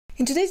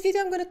In today's video,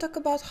 I'm going to talk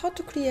about how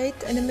to create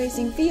an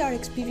amazing VR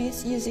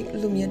experience using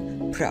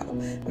Lumion Pro.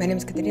 My name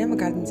is Katerina, I'm a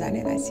garden designer,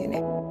 and I see you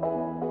next.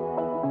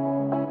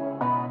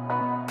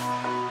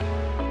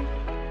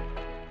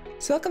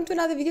 So welcome to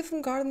another video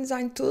from Garden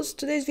Design Tools.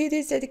 Today's video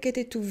is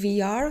dedicated to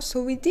VR.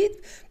 So we did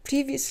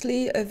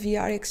previously a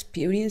VR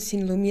experience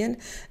in Lumion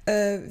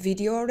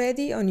video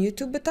already on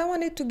YouTube, but I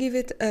wanted to give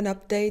it an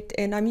update,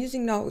 and I'm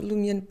using now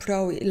Lumion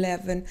Pro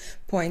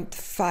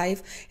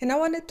 11.5, and I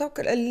want to talk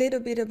a little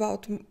bit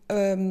about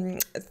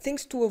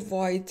things to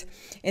avoid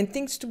and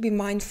things to be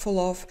mindful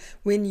of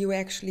when you're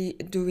actually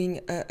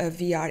doing a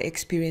VR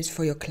experience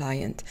for your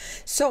client.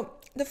 So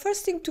the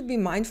first thing to be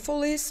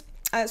mindful is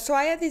so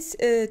I have this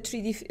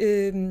 3D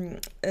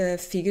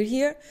figure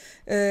here,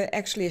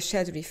 actually a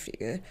shadowy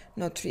figure,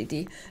 not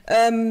 3D.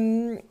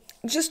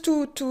 Just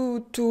to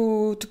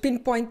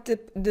pinpoint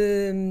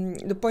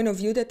the point of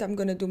view that I'm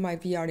going to do my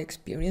VR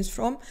experience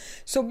from.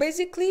 So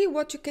basically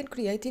what you can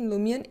create in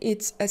Lumion,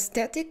 it's a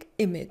static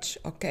image,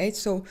 okay?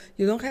 So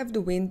you don't have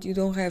the wind, you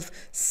don't have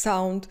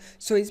sound,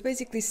 so it's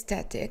basically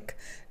static.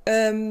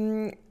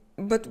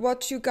 But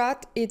what you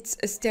got, it's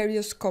a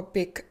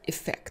stereoscopic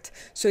effect.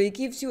 So it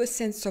gives you a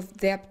sense of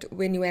depth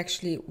when you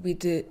actually with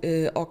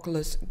the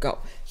Oculus Go.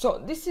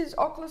 So this is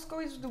Oculus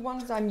Go is the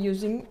ones I'm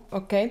using,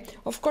 okay?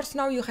 Of course,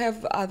 now you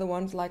have other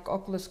ones like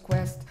Oculus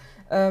Quest,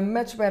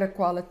 much better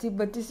quality,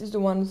 but this is the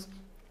ones.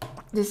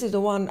 This is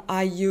the one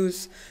I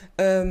use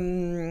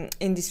in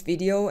this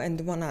video, and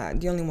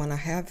the only one I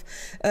have.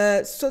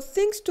 So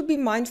things to be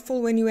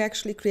mindful when you're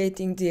actually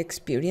creating the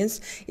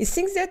experience is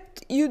things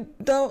that you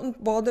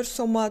don't bother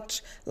so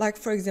much. Like,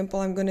 for example,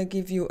 I'm going to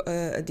give you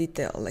a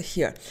detail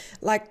here,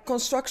 like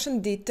construction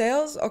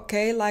details,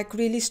 okay, like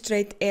really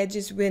straight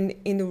edges when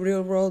in the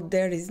real world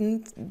there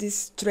isn't this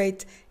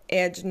straight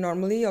edge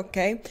normally,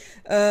 okay.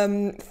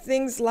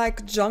 Things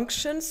like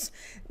junctions,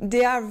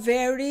 they are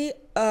very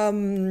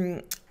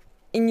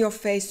in your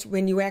face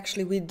when you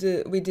actually with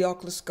the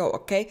Oculus Go,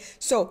 okay?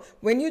 So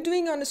when you're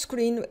doing on a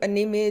screen an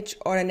image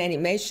or an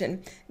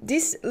animation,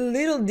 these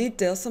little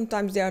details,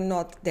 sometimes they are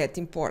not that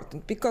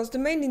important, because the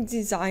main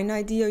design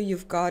idea,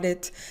 you've got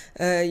it,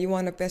 you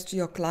want to pass to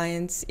your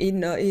clients, he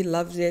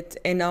loves it,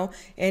 you know,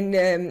 and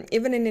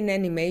even in an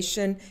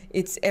animation,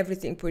 it's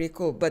everything pretty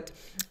cool. But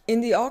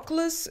in the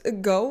Oculus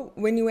Go,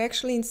 when you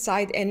actually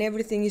inside and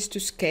everything is to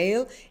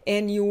scale,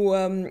 and you,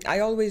 I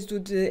always do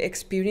the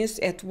experience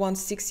at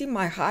 160,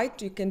 my height.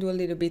 You can do a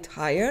little bit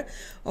higher,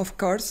 of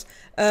course.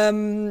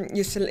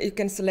 You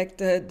can select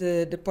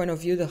the point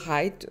of view, the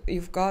height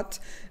you've got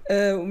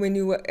when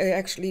you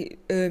actually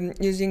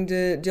using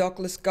the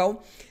Oculus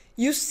Go.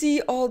 You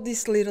see all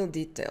these little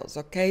details,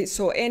 okay?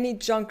 So any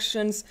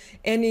junctions,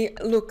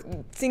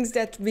 things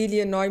that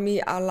really annoy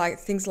me are like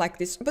things like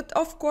this. But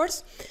of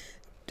course,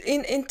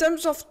 in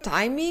terms of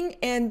timing,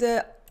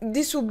 and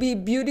this will be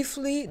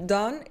beautifully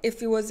done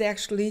if it was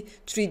actually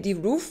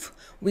 3D roof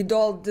with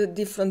all the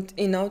different,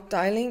 you know,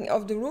 tiling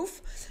of the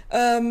roof.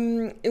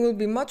 It will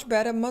be much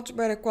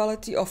better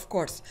quality, of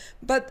course.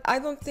 But I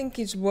don't think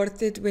it's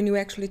worth it when you're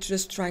actually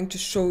just trying to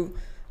show.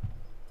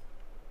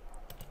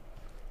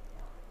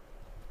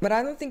 But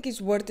I don't think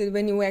it's worth it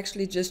when you're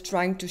actually just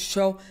trying to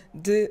show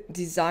the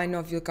design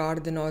of your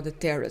garden or the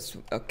terrace,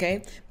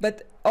 okay?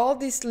 But all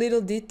these little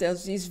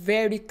details is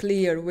very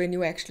clear when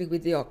you actually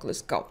with the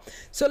Oculus Go.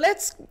 So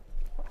let's,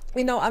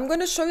 you know, I'm going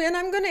to show you, and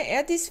I'm going to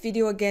add this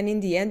video again in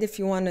the end if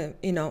you want to,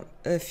 you know,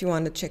 if you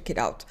want to check it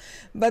out.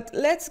 But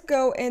let's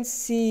go and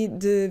see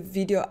the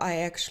video I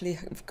actually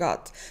have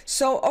got.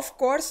 So of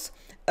course,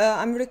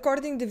 I'm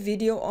recording the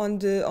video on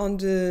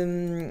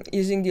the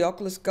using the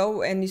Oculus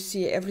Go, and you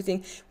see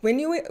everything. When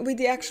you with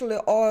the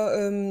actual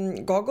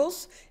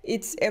goggles,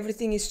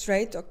 everything is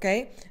straight,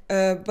 okay.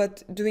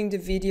 But doing the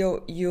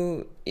video,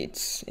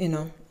 it's, you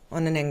know,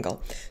 on an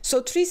angle.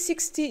 So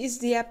 360 is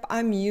the app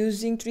I'm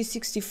using,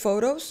 360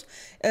 photos,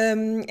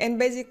 and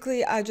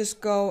basically I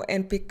just go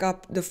and pick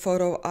up the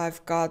photo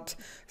I've got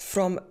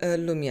from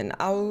Lumion.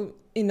 I'll,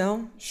 you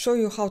know, show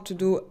you how to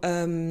do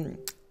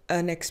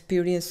an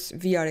experience,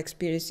 VR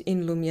experience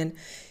in Lumion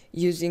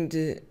using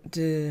the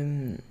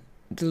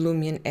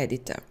Lumion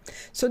Editor.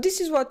 So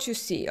this is what you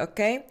see,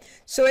 okay?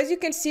 So as you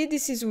can see,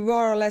 this is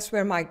more or less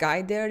where my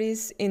guide there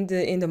is in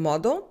the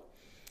model.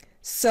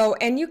 So,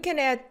 and you can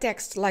add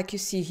text like you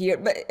see here,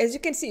 but as you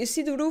can see, you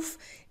see the roof.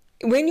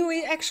 When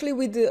you actually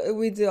with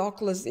the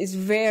Oculus, is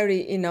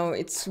very, you know,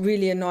 it's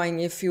really annoying.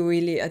 If you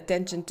really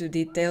attention to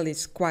detail,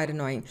 it's quite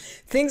annoying.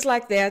 Things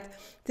like that.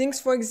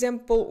 Things, for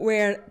example,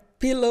 where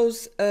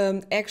pillows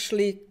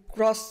actually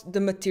cross the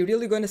material.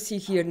 You're going to see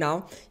here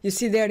now. You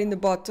see there in the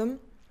bottom.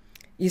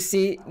 You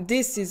see,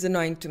 this is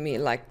annoying to me.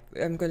 Like,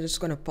 I'm just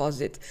going to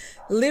pause it.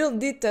 Little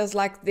details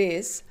like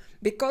this,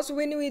 because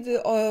when with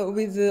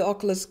the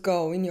Oculus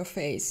Go in your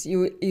face,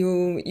 you're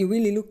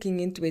really looking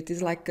into it.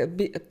 It's like a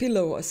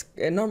pillow,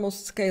 a normal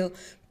scale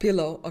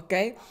pillow.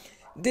 Okay,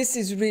 this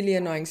is really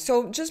annoying.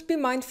 So just be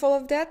mindful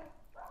of that.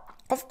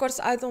 Of course,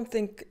 I don't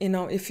think, you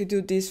know, if you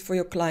do this for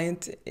your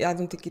client, I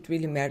don't think it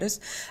really matters.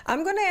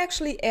 I'm going to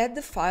actually add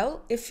the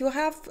file. If you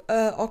have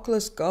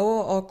Oculus Go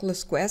or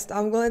Oculus Quest,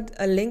 I'm going to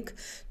add a link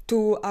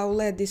to, I'll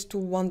add this to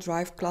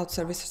OneDrive Cloud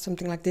Service or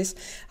something like this.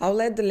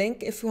 I'll add the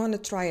link if you want to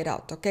try it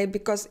out, okay?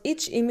 Because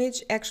each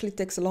image actually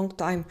takes a long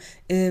time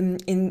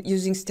in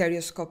using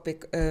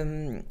Stereoscopic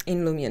in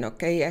Lumion,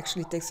 okay? It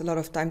actually takes a lot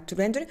of time to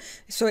render.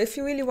 So if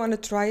you really want to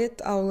try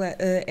it, I'll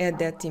add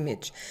that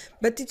image.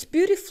 But it's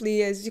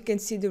beautifully, as you can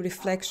see, the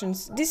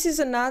reflections. This is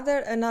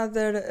another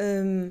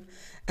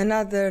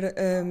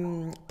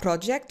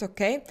project,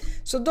 okay?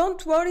 So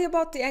don't worry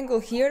about the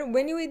angle here.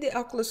 When you with the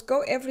Oculus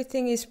Go,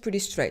 everything is pretty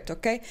straight,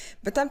 okay?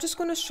 But I'm just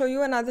going to show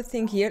you another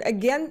thing here.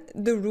 Again,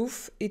 the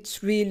roof,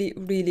 it's really,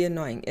 really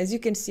annoying. As you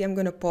can see, I'm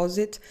going to pause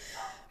it.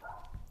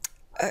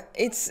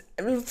 It's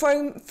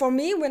for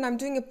me, when I'm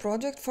doing a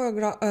project for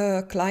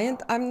a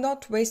client, I'm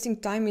not wasting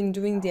time in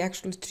doing the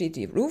actual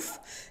 3D roof.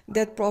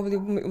 That probably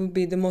will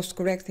be the most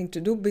correct thing to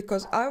do,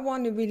 because I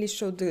want to really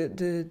show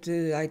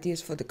the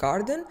ideas for the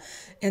garden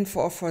and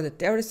for the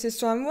terraces.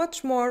 So I'm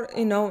much more,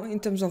 you know, in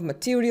terms of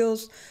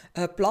materials,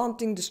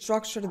 planting, the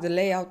structure, the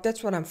layout.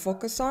 That's what I'm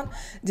focused on.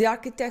 The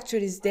architecture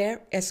is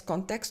there as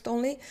context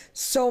only.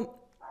 So,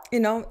 you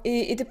know,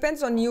 it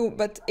depends on you,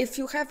 but if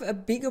you have a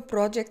bigger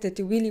project that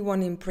you really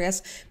want to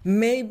impress,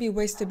 maybe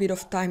waste a bit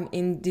of time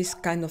in this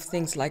kind of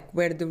things, like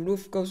where the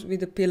roof goes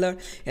with the pillar.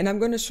 And I'm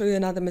going to show you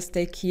another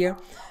mistake here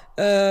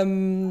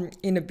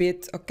in a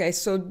bit. Okay,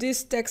 so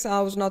this text,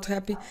 I was not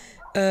happy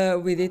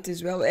with it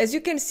as well. As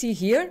you can see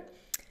here,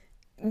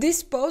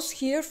 this post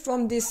here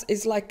from this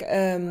is like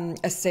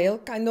a sail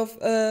kind of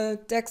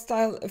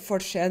textile for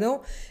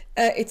shadow.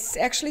 It's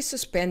actually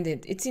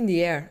suspended, it's in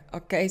the air,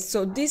 okay?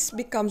 So this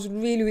becomes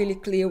really, really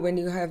clear when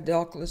you have the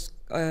Oculus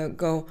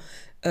Go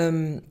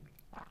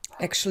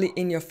actually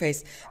in your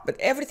face. But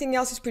everything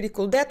else is pretty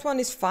cool. That one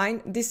is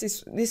fine.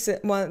 This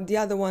one, the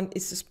other one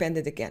is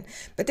suspended again.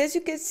 But as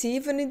you can see,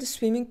 even in the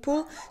swimming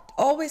pool,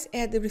 always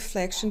add the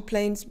reflection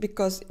planes,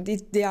 because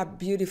they are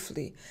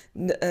beautifully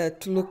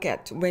to look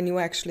at when you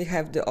actually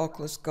have the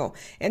Oculus Go.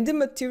 And the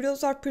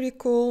materials are pretty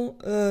cool.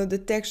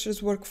 The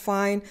textures work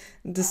fine.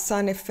 The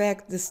sun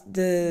effect,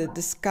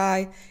 the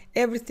sky,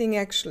 everything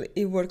actually,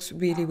 it works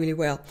really, really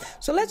well.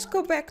 So let's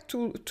go back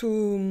to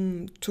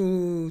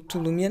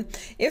Lumion.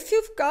 If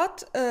you've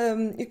got,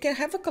 you can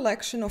have a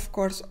collection, of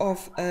course,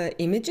 of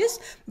images,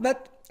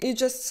 but you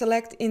just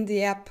select in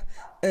the app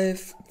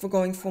for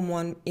going from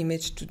one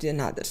image to the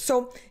another.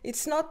 So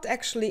it's not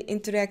actually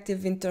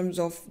interactive in terms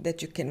of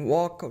that you can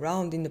walk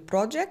around in the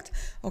project,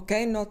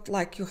 okay, not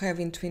like you have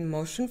in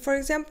Twinmotion, for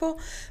example,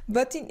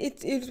 but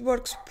it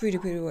works pretty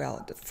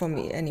well for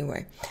me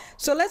anyway.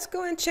 So let's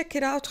go and check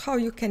it out, how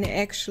you can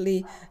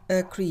actually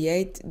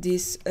create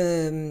this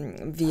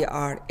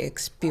VR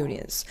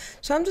experience.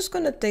 So I'm just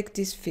going to take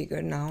this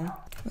figure now,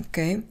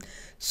 okay.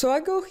 So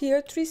I go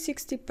here,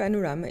 360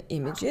 Panorama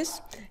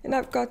Images, and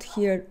I've got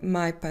here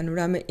my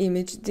panorama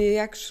image, the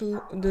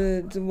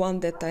one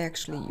that I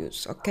actually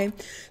use, okay?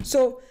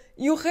 So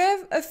you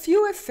have a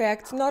few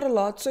effects, not a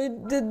lot. So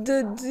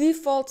the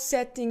default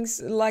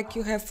settings, like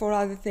you have for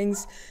other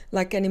things,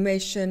 like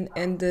animation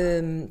and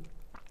the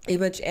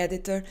image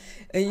editor,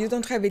 you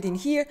don't have it in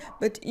here,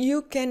 but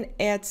you can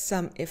add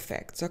some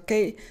effects,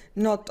 okay?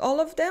 Not all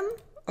of them,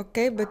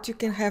 okay, but you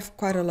can have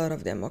quite a lot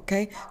of them,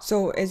 okay?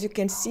 So as you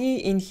can see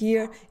in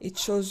here, it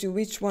shows you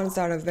which ones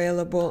are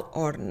available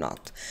or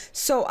not.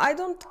 So I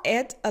don't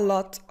add a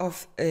lot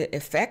of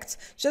effects.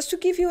 Just to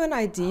give you an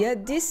idea,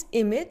 this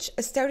image,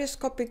 a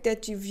stereoscopic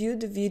that you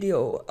viewed the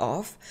video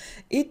of,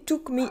 it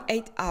took me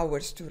 8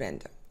 hours to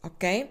render.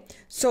 Okay,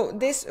 so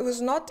this was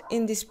not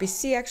in this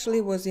PC,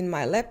 actually was in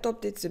my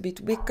laptop. It's a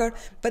bit weaker,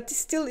 but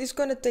still it's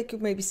going to take you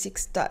maybe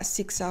 6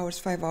 hours,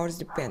 5 hours,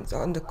 depends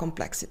on the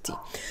complexity.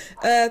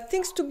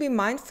 Things to be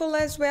mindful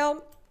as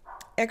well,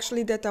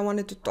 actually, that I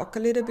wanted to talk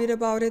a little bit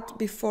about it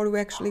before we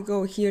actually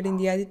go here in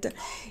the editor,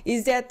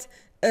 is that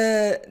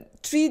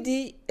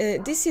 3D,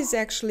 this is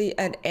actually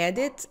an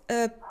added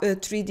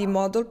 3D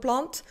model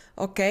plant,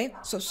 okay?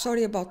 So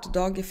sorry about the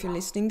dog if you're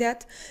listening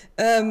that.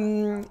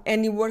 And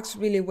it works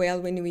really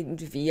well when you're in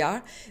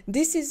VR.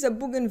 This is a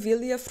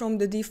bougainvillea from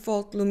the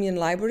default Lumion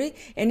library,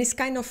 and it's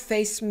kind of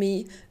face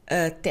me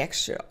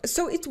texture.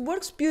 So it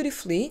works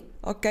beautifully,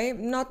 okay?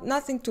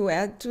 Nothing to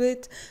add to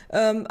it.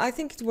 I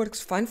think it works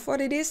fine for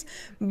what it is,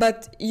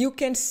 but you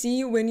can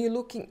see when you're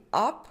looking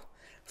up,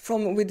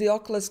 with the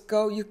Oculus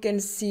Go, you can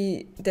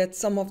see that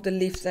some of the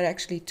leaves are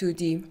actually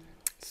 2D,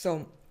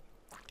 so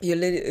you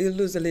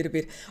lose a little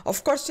bit.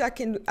 Of course, I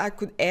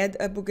could add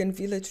a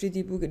bougainvillea,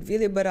 3D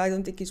bougainvillea, but I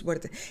don't think it's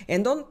worth it.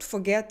 And don't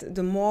forget,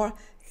 the more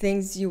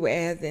things you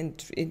add in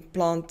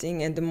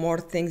planting and the more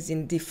things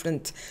in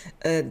different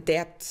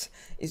depths,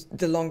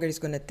 the longer it's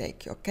going to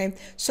take you, okay?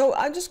 So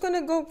I'm just going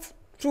to go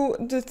through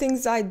the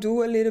things I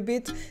do a little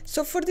bit.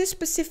 So for this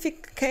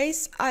specific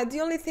case,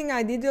 the only thing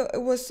I did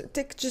was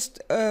take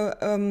just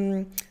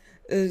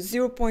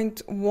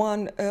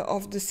 0.1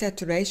 of the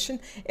saturation.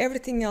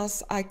 Everything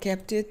else I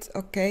kept it.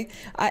 Okay,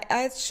 I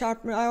add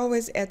sharpen. I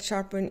always add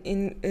sharpen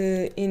in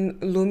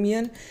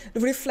Lumion.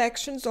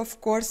 Reflections, of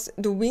course,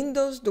 the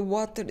windows, the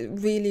water,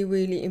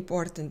 really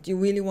important. You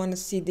really want to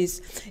see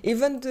this.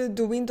 Even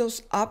the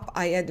windows up,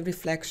 I add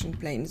reflection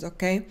planes.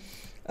 Okay.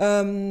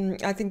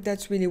 I think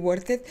that's really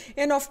worth it.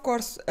 And of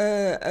course,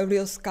 a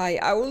real sky.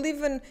 I will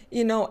even,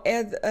 you know,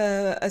 add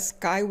a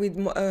sky with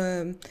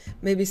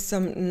maybe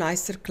some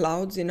nicer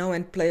clouds, you know,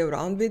 and play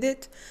around with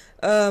it.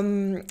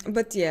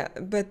 But yeah,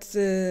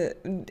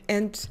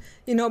 and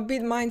you know, be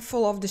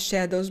mindful of the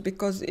shadows,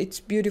 because it's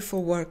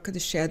beautiful work, the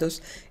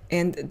shadows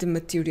and the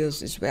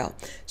materials as well.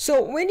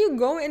 So when you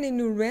go and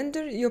you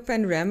render your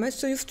panorama,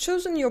 so you've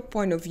chosen your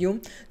point of view,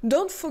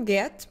 don't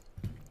forget,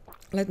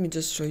 let me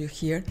just show you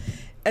here,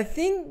 a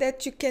thing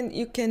that you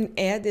can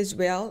add as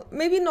well.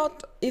 Maybe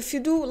not if you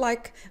do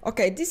like,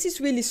 okay, this is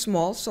really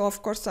small, so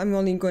of course I'm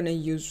only going to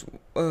use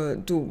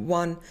do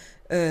one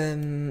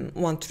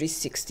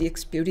 360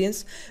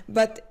 experience.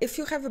 But if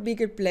you have a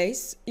bigger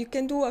place, you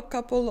can do a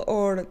couple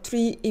or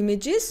 3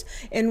 images,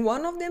 and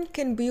one of them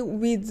can be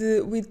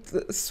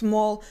with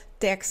small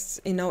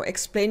texts, you know,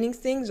 explaining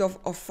things of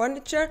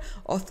furniture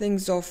or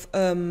things of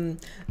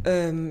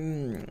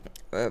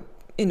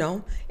you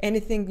know,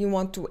 anything you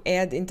want to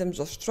add in terms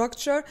of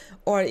structure,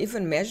 or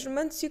even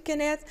measurements you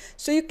can add.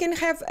 So you can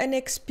have an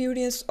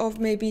experience of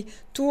maybe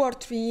 2 or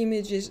 3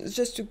 images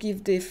just to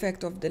give the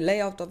effect of the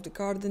layout of the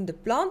garden, the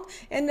plant,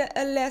 and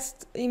a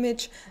last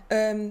image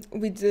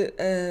with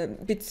the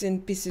bits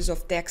and pieces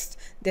of text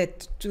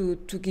that to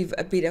give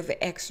a bit of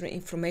extra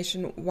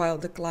information while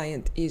the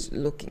client is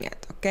looking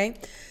at. Okay,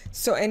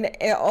 so and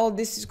all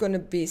this is going to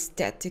be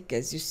static,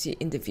 as you see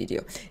in the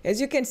video. As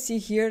you can see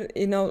here,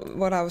 you know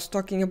what I was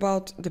talking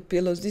about, the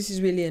pillows. This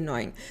is really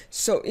annoying.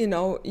 So you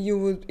know,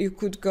 you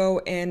could go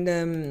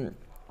and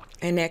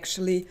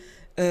actually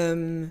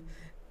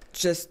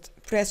just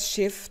press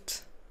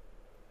shift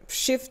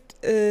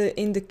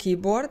in the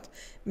keyboard,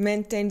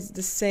 maintains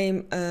the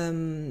same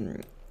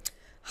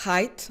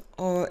height,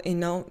 or you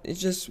know, it's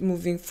just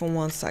moving from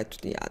one side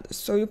to the other.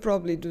 So you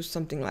probably do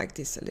something like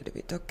this a little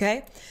bit.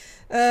 Okay,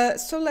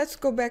 so let's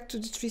go back to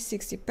the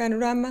 360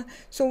 panorama.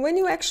 So when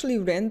you actually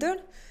render,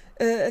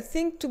 a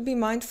thing to be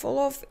mindful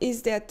of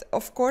is that,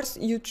 of course,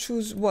 you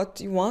choose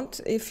what you want.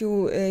 If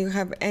you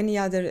have any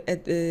other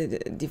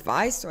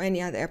device or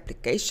any other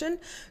application,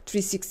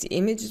 360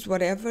 images,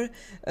 whatever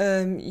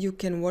you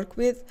can work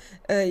with,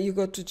 you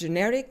go to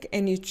generic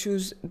and you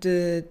choose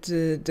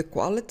the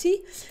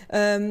quality.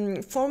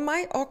 For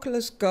my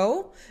Oculus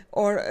Go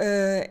or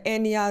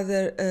any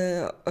other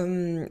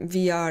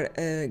VR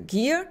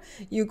gear,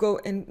 you go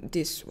and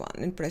this one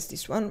and press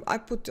this one. I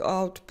put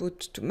output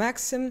to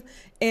maximum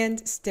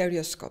and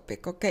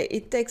stereoscopic. Okay,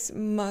 it takes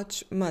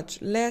much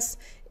less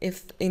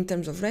if in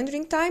terms of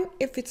rendering time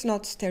if it's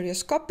not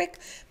stereoscopic,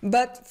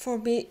 but for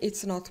me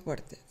it's not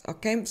worth it.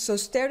 Okay, so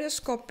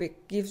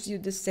stereoscopic gives you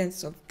the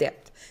sense of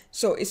depth.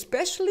 So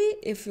especially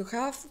if you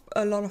have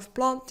a lot of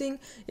planting,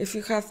 if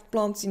you have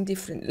plants in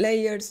different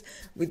layers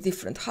with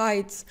different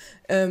heights,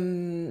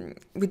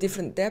 with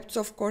different depths,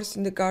 of course,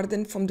 in the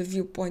garden from the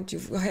viewpoint you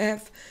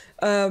have,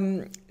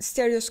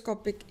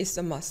 stereoscopic is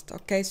a must.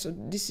 Okay, so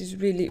this is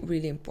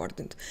really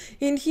important.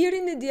 In here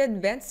in the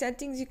advanced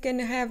settings, you can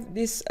have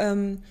this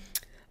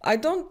I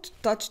don't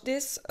touch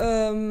this,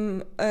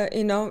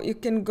 you know, you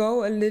can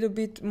go a little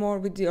bit more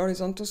with the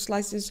horizontal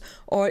slices,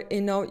 or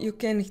you know, you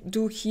can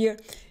do here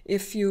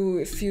if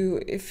you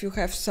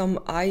have some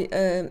eye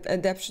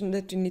adaptation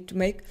that you need to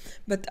make,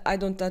 but I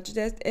don't touch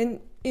that,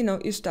 and you know,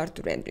 you start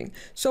rendering.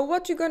 So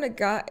what you're gonna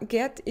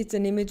get is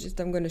an image that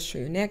I'm gonna show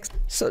you next.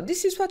 So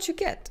this is what you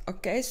get.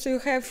 Okay, so you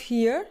have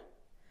here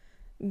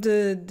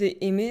the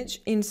image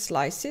in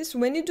slices.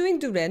 When you're doing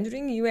the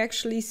rendering, you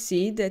actually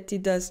see that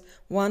it does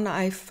one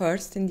eye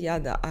first and the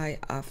other eye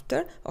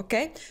after.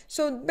 Okay,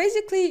 so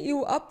basically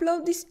you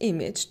upload this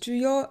image to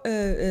your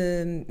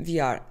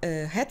VR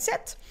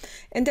headset,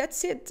 and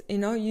that's it. You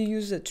know, you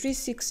use a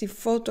 360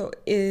 photo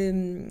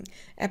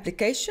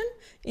application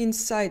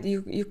inside.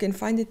 You can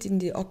find it in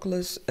the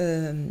Oculus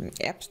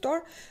App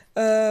Store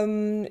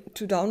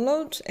to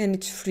download, and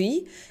it's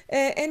free,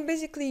 and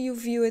basically you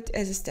view it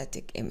as a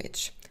static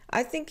image.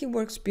 I think it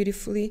works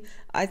beautifully.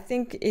 I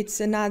think it's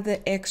another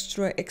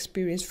extra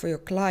experience for your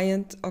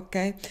client,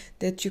 okay,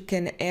 that you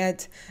can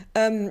add.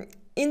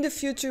 In the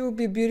future, it will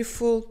be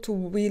beautiful to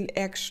will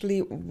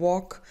actually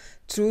walk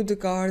through the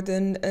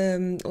garden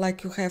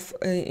like you have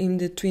in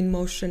the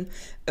Twinmotion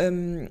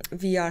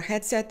VR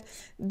headset.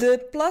 The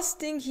plus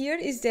thing here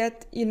is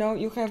that, you know,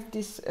 you have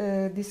this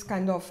this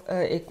kind of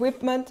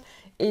equipment.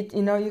 It,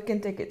 you know, you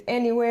can take it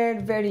anywhere,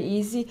 very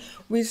easy.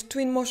 With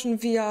Twinmotion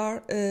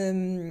VR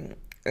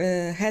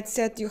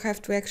headset, you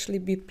have to actually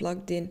be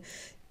plugged in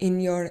in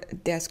your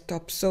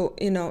desktop, so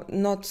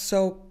not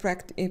so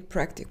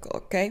practical,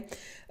 okay?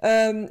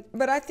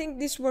 But I think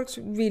this works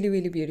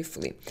really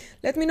beautifully.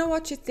 Let me know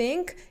what you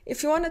think.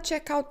 If you want to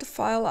check out the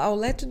file,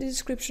 I'll add to the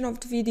description of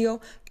the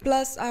video,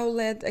 plus I'll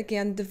add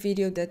again the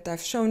video that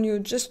I've shown you,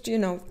 just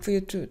for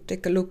you to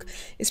take a look,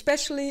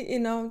 especially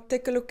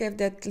take a look at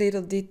that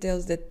little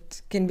details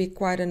that can be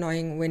quite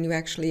annoying when you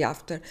actually,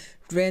 after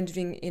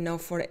rendering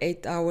for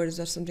 8 hours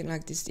or something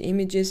like this, the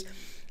images,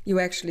 you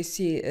actually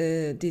see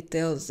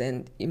details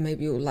and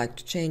maybe you would like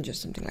to change or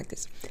something like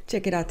this.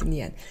 Check it out in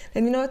the end.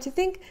 Let me know what you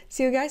think.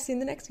 See you guys in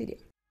the next video.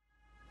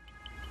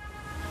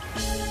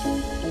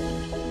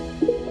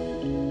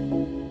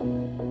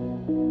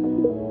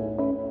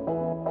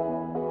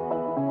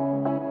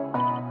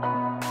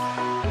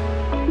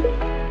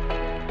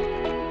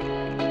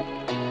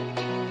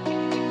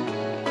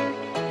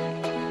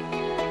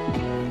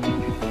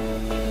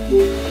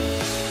 Yeah.